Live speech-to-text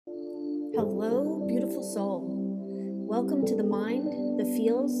Hello, beautiful soul. Welcome to the mind, the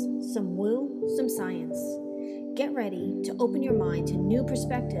feels, some woo, some science. Get ready to open your mind to new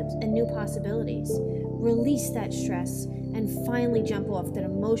perspectives and new possibilities. Release that stress and finally jump off that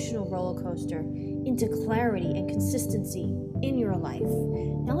emotional roller coaster into clarity and consistency in your life.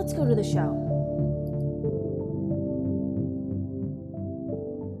 Now let's go to the show.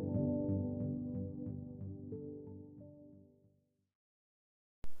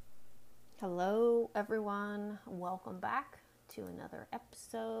 Hello, everyone. Welcome back to another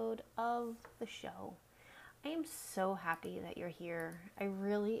episode of the show. I am so happy that you're here. I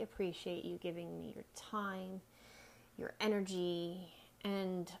really appreciate you giving me your time, your energy,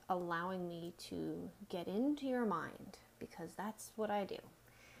 and allowing me to get into your mind because that's what I do.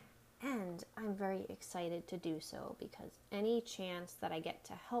 And I'm very excited to do so because any chance that I get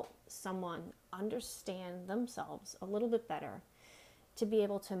to help someone understand themselves a little bit better, to be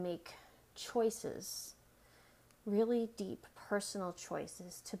able to make choices, really deep personal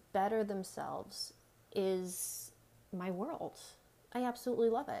choices to better themselves is my world. I absolutely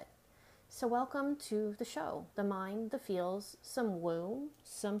love it. So welcome to the show, the mind, the feels, some woo,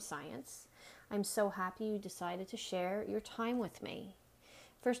 some science. I'm so happy you decided to share your time with me.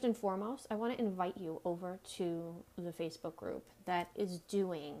 First and foremost, I want to invite you over to the Facebook group that is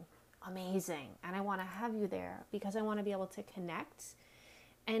doing amazing. And I want to have you there because I want to be able to connect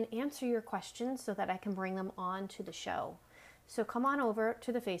and answer your questions so that I can bring them on to the show. So come on over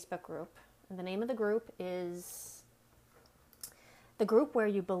to the Facebook group. And the name of the group is the group where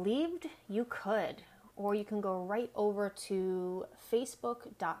you believed you could. Or you can go right over to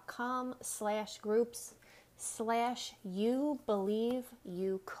facebook.com/groups/you believe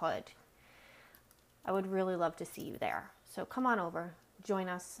you could. I would really love to see you there. So come on over, join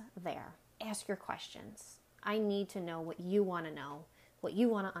us there. Ask your questions. I need to know what you want to know, what you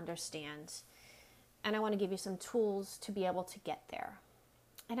want to understand, and I want to give you some tools to be able to get there.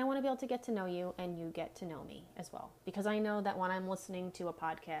 And I want to be able to get to know you and you get to know me as well, because I know that when I'm listening to a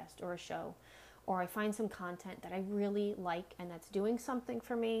podcast or a show, or I find some content that I really like and that's doing something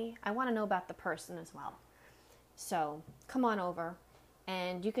for me, I want to know about the person as well. So come on over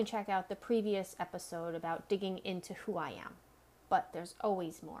and you can check out the previous episode about digging into who I am, but there's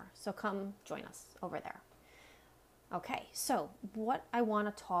always more. So come join us over there. Okay, so what I want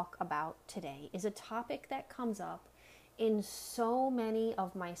to talk about today is a topic that comes up in so many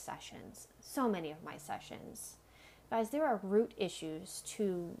of my sessions. Guys, there are root issues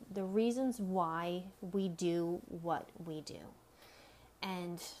to the reasons why we do what we do.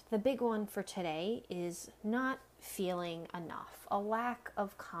 And the big one for today is not feeling enough, a lack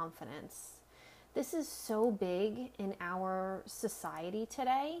of confidence. This is so big in our society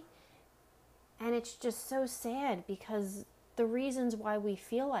today. And it's just so sad because the reasons why we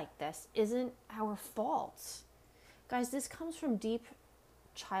feel like this isn't our fault. Guys, this comes from deep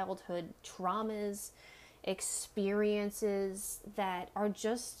childhood traumas, experiences that are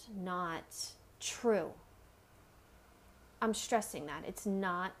just not true. I'm stressing that. It's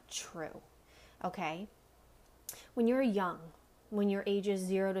not true. Okay? When you're young, when you're ages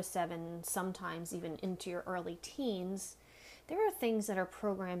 0 to 7, sometimes even into your early teens, there are things that are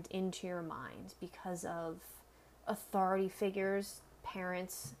programmed into your mind because of authority figures,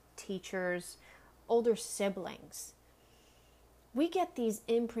 parents, teachers, older siblings. We get these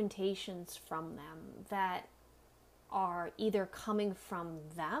imprintations from them that are either coming from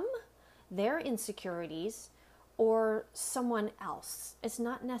them, their insecurities, or someone else. It's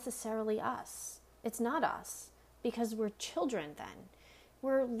not necessarily us. It's not us because we're children then.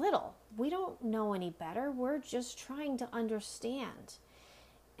 We're little. We don't know any better. We're just trying to understand.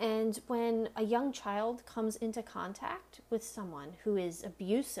 And when a young child comes into contact with someone who is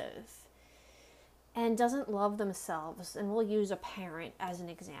abusive and doesn't love themselves, and we'll use a parent as an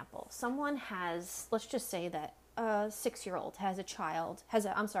example. Someone has, let's just say that a 6-year-old has a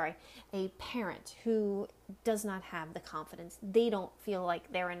parent who does not have the confidence. They don't feel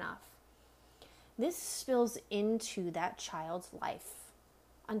like they're enough. This spills into that child's life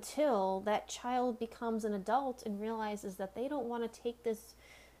until that child becomes an adult and realizes that they don't want to take this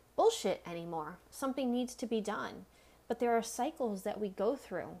bullshit anymore. Something needs to be done. But there are cycles that we go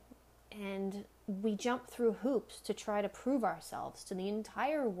through, and we jump through hoops to try to prove ourselves to the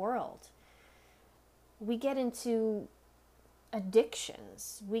entire world. We get into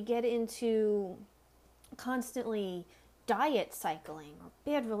addictions. We get into constantly diet cycling, or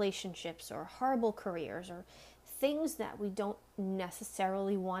bad relationships, or horrible careers, or things that we don't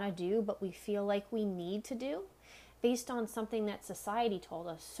necessarily want to do, but we feel like we need to do based on something that society told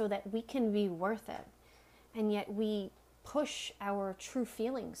us so that we can be worth it. And yet we push our true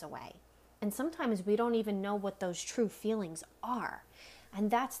feelings away. And sometimes we don't even know what those true feelings are.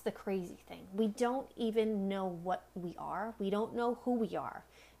 And that's the crazy thing. We don't even know what we are. We don't know who we are.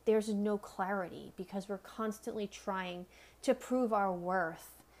 There's no clarity because we're constantly trying to prove our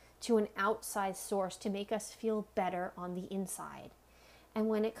worth to an outside source to make us feel better on the inside. And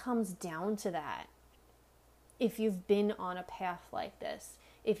when it comes down to that, if you've been on a path like this,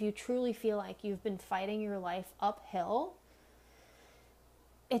 if you truly feel like you've been fighting your life uphill,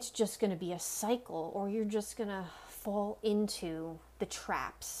 it's just going to be a cycle, or you're just going to fall into the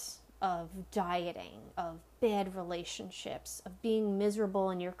traps of dieting, of bad relationships, of being miserable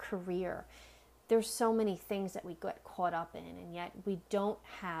in your career. There's so many things that we get caught up in, and yet we don't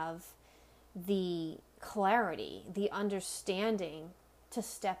have the clarity, the understanding to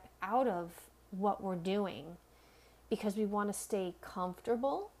step out of what we're doing because we want to stay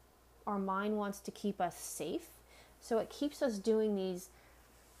comfortable. Our mind wants to keep us safe. So it keeps us doing these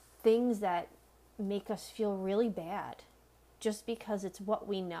things that make us feel really bad just because it's what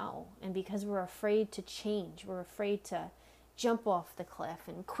we know, and because we're afraid to change. We're afraid to jump off the cliff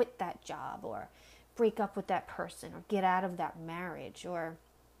and quit that job, or break up with that person, or get out of that marriage, or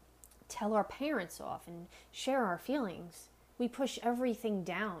tell our parents off and share our feelings. We push everything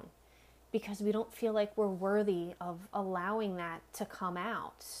down because we don't feel like we're worthy of allowing that to come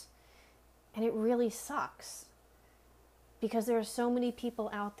out. And it really sucks because there are so many people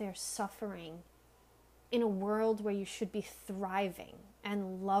out there suffering in a world where you should be thriving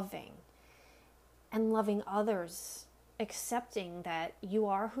and loving others, accepting that you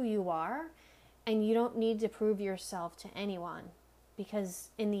are who you are and you don't need to prove yourself to anyone, because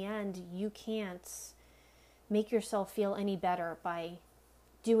in the end you can't make yourself feel any better by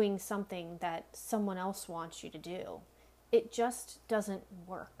doing something that someone else wants you to do. It just doesn't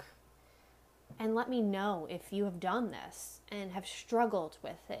work. And let me know if you have done this and have struggled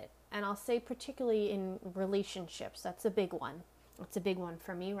with it. And I'll say particularly in relationships, that's a big one. It's a big one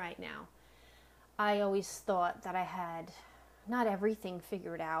for me right now. I always thought that I had not everything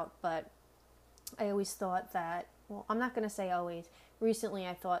figured out, but I always thought that, well, I'm not going to say always. Recently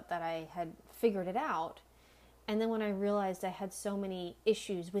I thought that I had figured it out. And then when I realized I had so many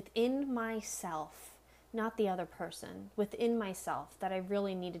issues within myself, not the other person, within myself, that I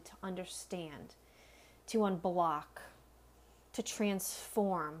really needed to understand, to unblock, to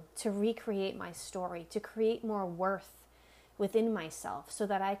transform, to recreate my story, to create more worth within myself so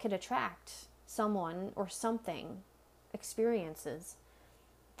that I could attract someone or something, experiences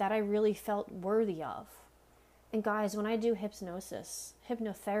that I really felt worthy of. And guys, when I do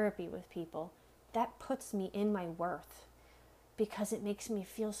hypnotherapy with people, that puts me in my worth because it makes me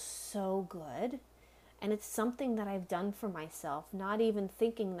feel so good. And it's something that I've done for myself, not even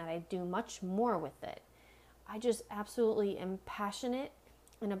thinking that I'd do much more with it. I just absolutely am passionate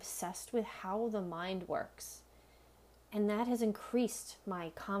and obsessed with how the mind works. And that has increased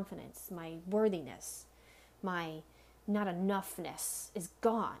my confidence, my worthiness, my not enoughness is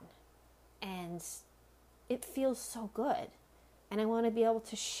gone. And it feels so good. And I want to be able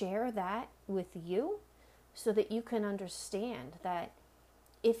to share that with you so that you can understand that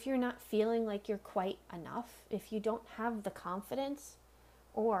if you're not feeling like you're quite enough, if you don't have the confidence,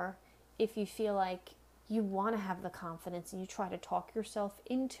 or if you feel like you want to have the confidence and you try to talk yourself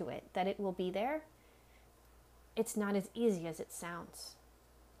into it, that it will be there, it's not as easy as it sounds.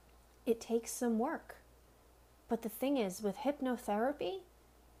 It takes some work. But the thing is, with hypnotherapy,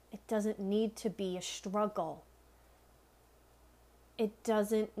 it doesn't need to be a struggle. It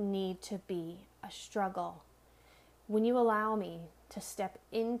doesn't need to be a struggle. When you allow me to step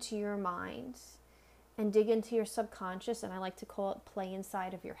into your mind and dig into your subconscious, and I like to call it play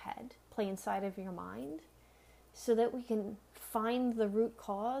inside of your head, play inside of your mind, so that we can find the root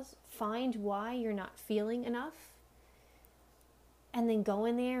cause, find why you're not feeling enough, and then go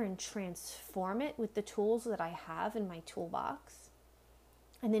in there and transform it with the tools that I have in my toolbox,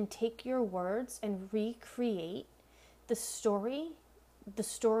 and then take your words and recreate the story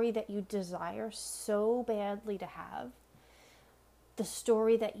that you desire so badly to have, the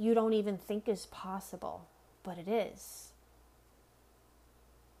story that you don't even think is possible, but it is.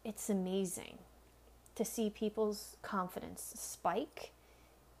 It's amazing to see people's confidence spike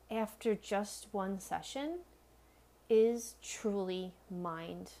after just one session is truly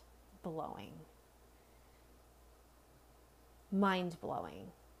mind-blowing. Mind-blowing.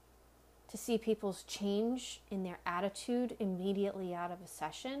 To see people's change in their attitude immediately out of a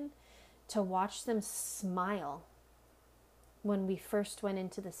session, to watch them smile when we first went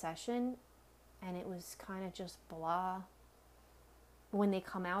into the session and it was kind of just blah. When they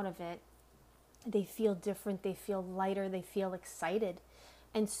come out of it, they feel different, they feel lighter, they feel excited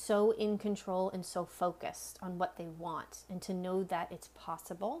and so in control and so focused on what they want, and to know that it's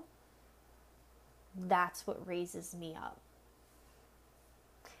possible, that's what raises me up.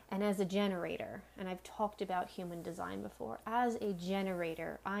 And as a generator, and I've talked about human design before, as a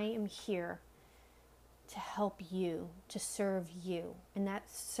generator, I am here to help you, to serve you, and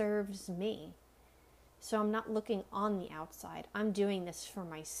that serves me. So I'm not looking on the outside. I'm doing this for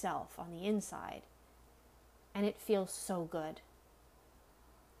myself on the inside. And it feels so good.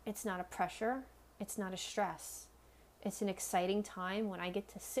 It's not a pressure. It's not a stress. It's an exciting time when I get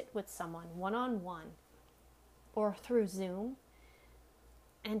to sit with someone one-on-one or through Zoom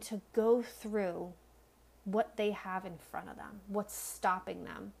and to go through what they have in front of them, what's stopping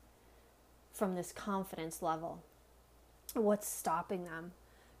them from this confidence level, what's stopping them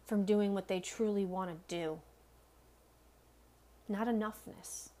from doing what they truly want to do. Not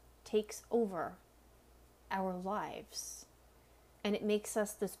enoughness takes over our lives, and it makes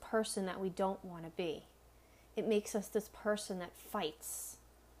us this person that we don't want to be. It makes us this person that fights,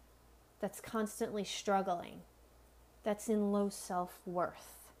 that's constantly struggling, that's in low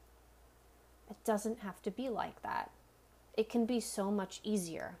self-worth. It doesn't have to be like that. It can be so much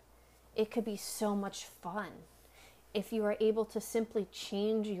easier. It could be so much fun if you are able to simply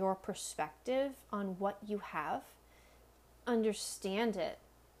change your perspective on what you have, understand it.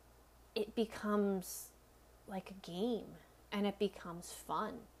 It becomes like a game, and it becomes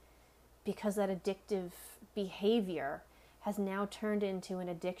fun, because that addictive behavior has now turned into an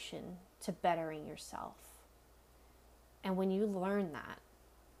addiction to bettering yourself. And when you learn that,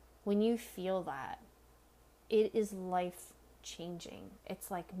 when you feel that, it is life changing.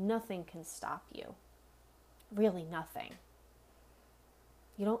 It's like nothing can stop you. Really nothing.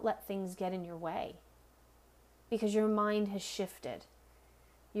 You don't let things get in your way because your mind has shifted.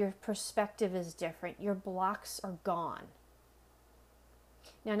 Your perspective is different. Your blocks are gone.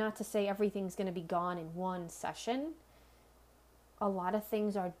 Now, not to say everything's going to be gone in one session. A lot of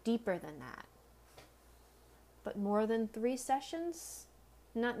things are deeper than that. But more than 3 sessions?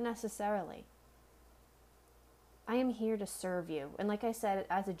 Not necessarily. I am here to serve you. And like I said,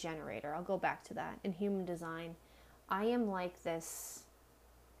 as a generator, I'll go back to that. In human design, I am like this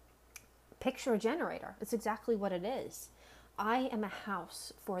picture generator. It's exactly what it is. I am a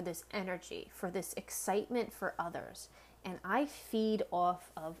house for this energy, for this excitement for others. And I feed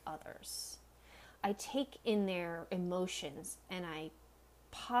off of others. I take in their emotions and I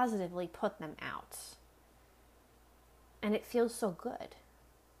positively put them out. And it feels so good.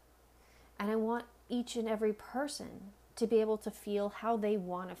 And I want each and every person to be able to feel how they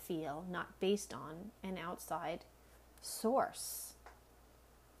want to feel, not based on an outside source.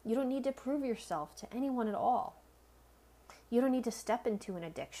 You don't need to prove yourself to anyone at all. You don't need to step into an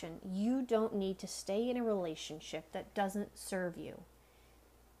addiction. You don't need to stay in a relationship that doesn't serve you.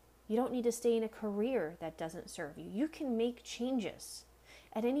 You don't need to stay in a career that doesn't serve you. You can make changes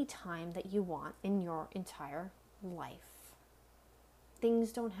at any time that you want in your entire life.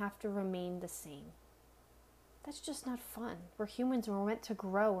 Things don't have to remain the same. That's just not fun. We're humans and we're meant to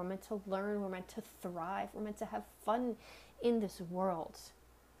grow. We're meant to learn. We're meant to thrive. We're meant to have fun in this world.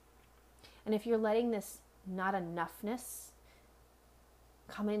 And if you're letting this not enoughness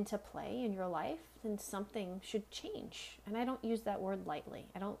come into play in your life, then something should change. And I don't use that word lightly.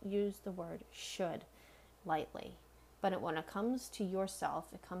 I don't use the word should lightly. But when it comes to yourself,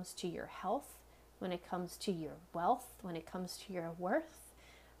 it comes to your health, when it comes to your wealth, when it comes to your worth,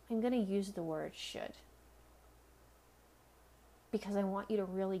 I'm going to use the word should. Because I want you to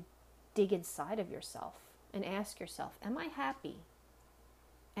really dig inside of yourself and ask yourself, am I happy?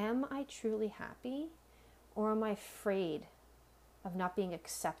 Am I truly happy? Or am I afraid of not being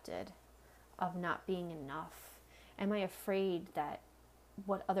accepted, of not being enough? Am I afraid that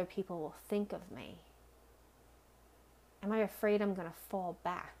what other people will think of me? Am I afraid I'm going to fall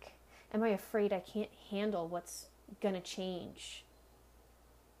back? Am I afraid I can't handle what's going to change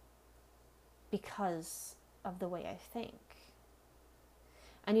because of the way I think?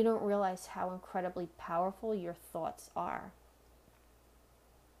 And you don't realize how incredibly powerful your thoughts are.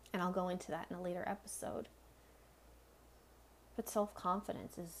 And I'll go into that in a later episode. But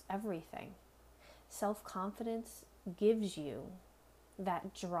self-confidence is everything. Self-confidence gives you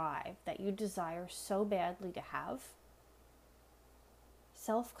that drive that you desire so badly to have.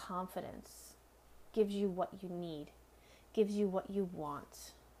 Self-confidence gives you what you need, gives you what you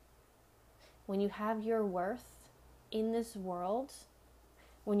want. When you have your worth in this world,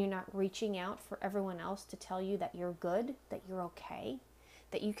 when you're not reaching out for everyone else to tell you that you're good, that you're okay,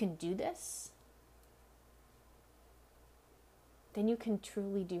 that you can do this, then you can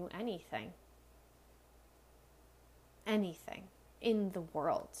truly do anything. Anything. in the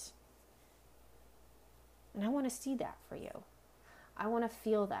world. And I want to see that for you. I want to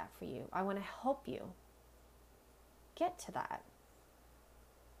feel that for you. I want to help you get to that.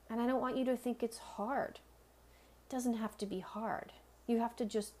 And I don't want you to think it's hard. It doesn't have to be hard. You have to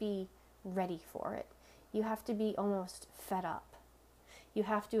just be ready for it. You have to be almost fed up. You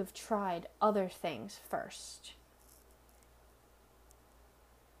have to have tried other things first.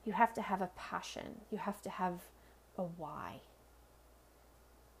 You have to have a passion. You have to have a why.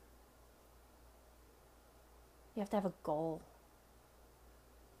 You have to have a goal.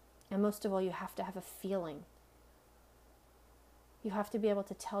 And most of all, you have to have a feeling. You have to be able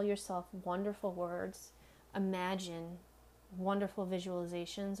to tell yourself wonderful words, imagine wonderful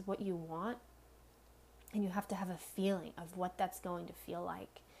visualizations, what you want, and you have to have a feeling of what that's going to feel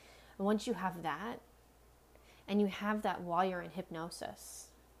like. And once you have that, and you have that while you're in hypnosis,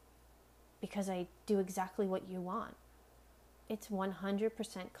 because I do exactly what you want. It's 100%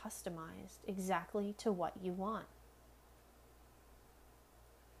 customized exactly to what you want.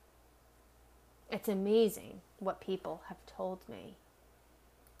 It's amazing what people have told me.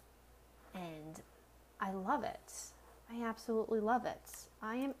 And I love it. I absolutely love it.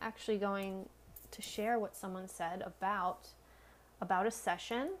 I am actually going to share what someone said about a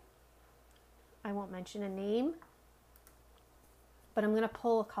session. I won't mention a name, but I'm going to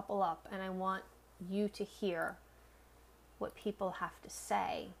pull a couple up, and I want you to hear what people have to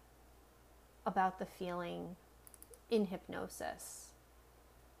say about the feeling in hypnosis.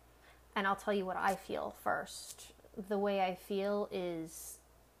 And I'll tell you what I feel first. The way I feel is,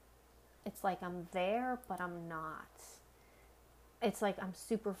 it's like I'm there, but I'm not. It's like I'm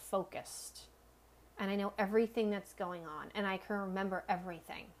super focused. And I know everything that's going on. And I can remember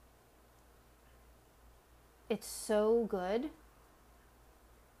everything. It's so good.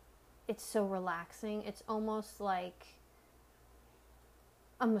 It's so relaxing. It's almost like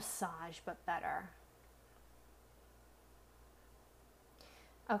a massage, but better.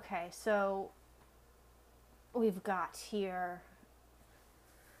 Okay, so we've got here,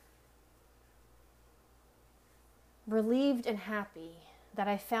 relieved and happy that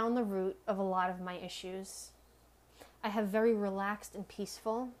I found the root of a lot of my issues. I have very relaxed and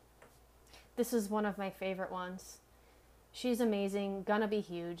peaceful. This is one of my favorite ones. She's amazing, gonna be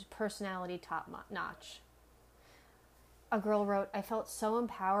huge, personality top notch. A girl wrote, I felt so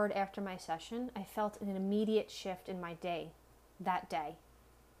empowered after my session. I felt an immediate shift in my day, that day.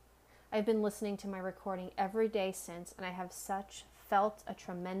 I've been listening to my recording every day since, and I have felt a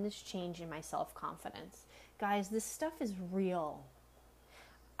tremendous change in my self-confidence. Guys, this stuff is real.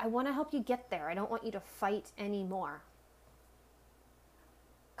 I want to help you get there. I don't want you to fight anymore.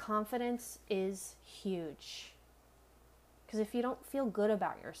 Confidence is huge. Because if you don't feel good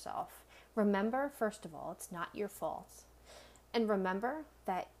about yourself, remember, first of all, it's not your fault. And remember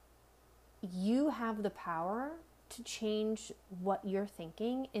that you have the power to change what you're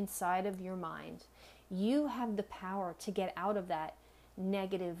thinking inside of your mind. You have the power to get out of that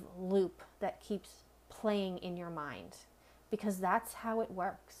negative loop that keeps playing in your mind, because that's how it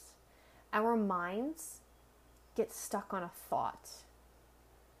works. Our minds get stuck on a thought,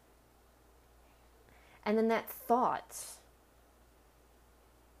 and then that thought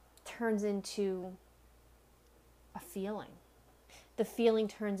turns into a feeling. The feeling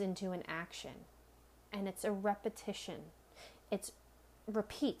turns into an action. And it's a repetition. It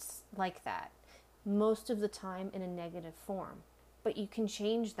repeats like that, most of the time in a negative form. But you can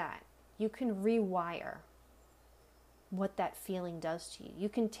change that. You can rewire what that feeling does to you. You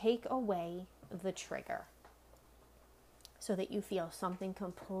can take away the trigger so that you feel something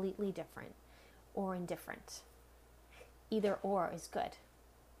completely different or indifferent. Either or is good.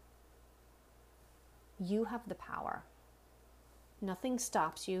 You have the power. Nothing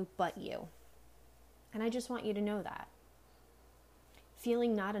stops you but you. And I just want you to know that.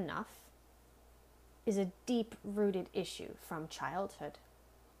 Feeling not enough is a deep-rooted issue from childhood.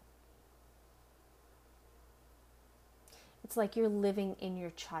 It's like you're living in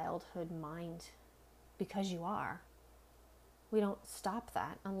your childhood mind, because you are. We don't stop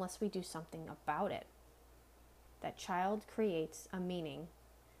that unless we do something about it. That child creates a meaning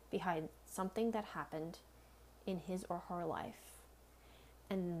behind something that happened in his or her life.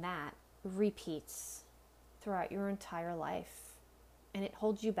 And that repeats throughout your entire life, and it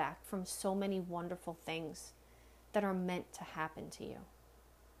holds you back from so many wonderful things that are meant to happen to you.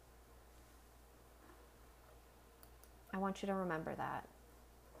 I want you to remember that.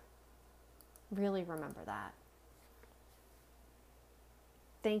 Really remember that.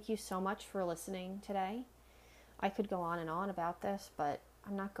 Thank you so much for listening today. I could go on and on about this, but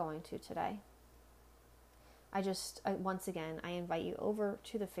I'm not going to today. Once again, I invite you over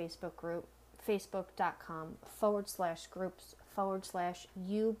to the Facebook group,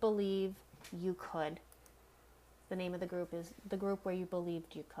 facebook.com/groups/you believe you could. The name of the group is the group where you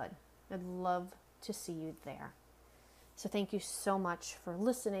believed you could. I'd love to see you there. So thank you so much for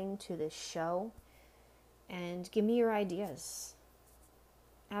listening to this show, and give me your ideas.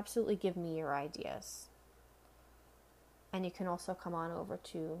 Absolutely give me your ideas. And you can also come on over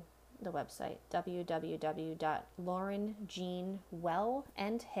to the website,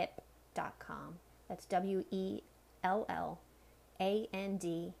 www.laurenjeanwellandhyp.com. That's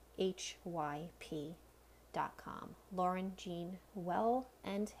WELLANDHYP.com.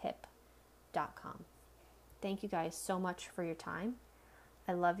 laurenjeanwellandhyp.com. Thank you guys so much for your time.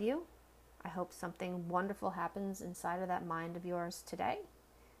 I love you. I hope something wonderful happens inside of that mind of yours today,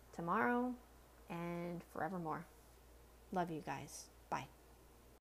 tomorrow, and forevermore. Love you guys. Bye.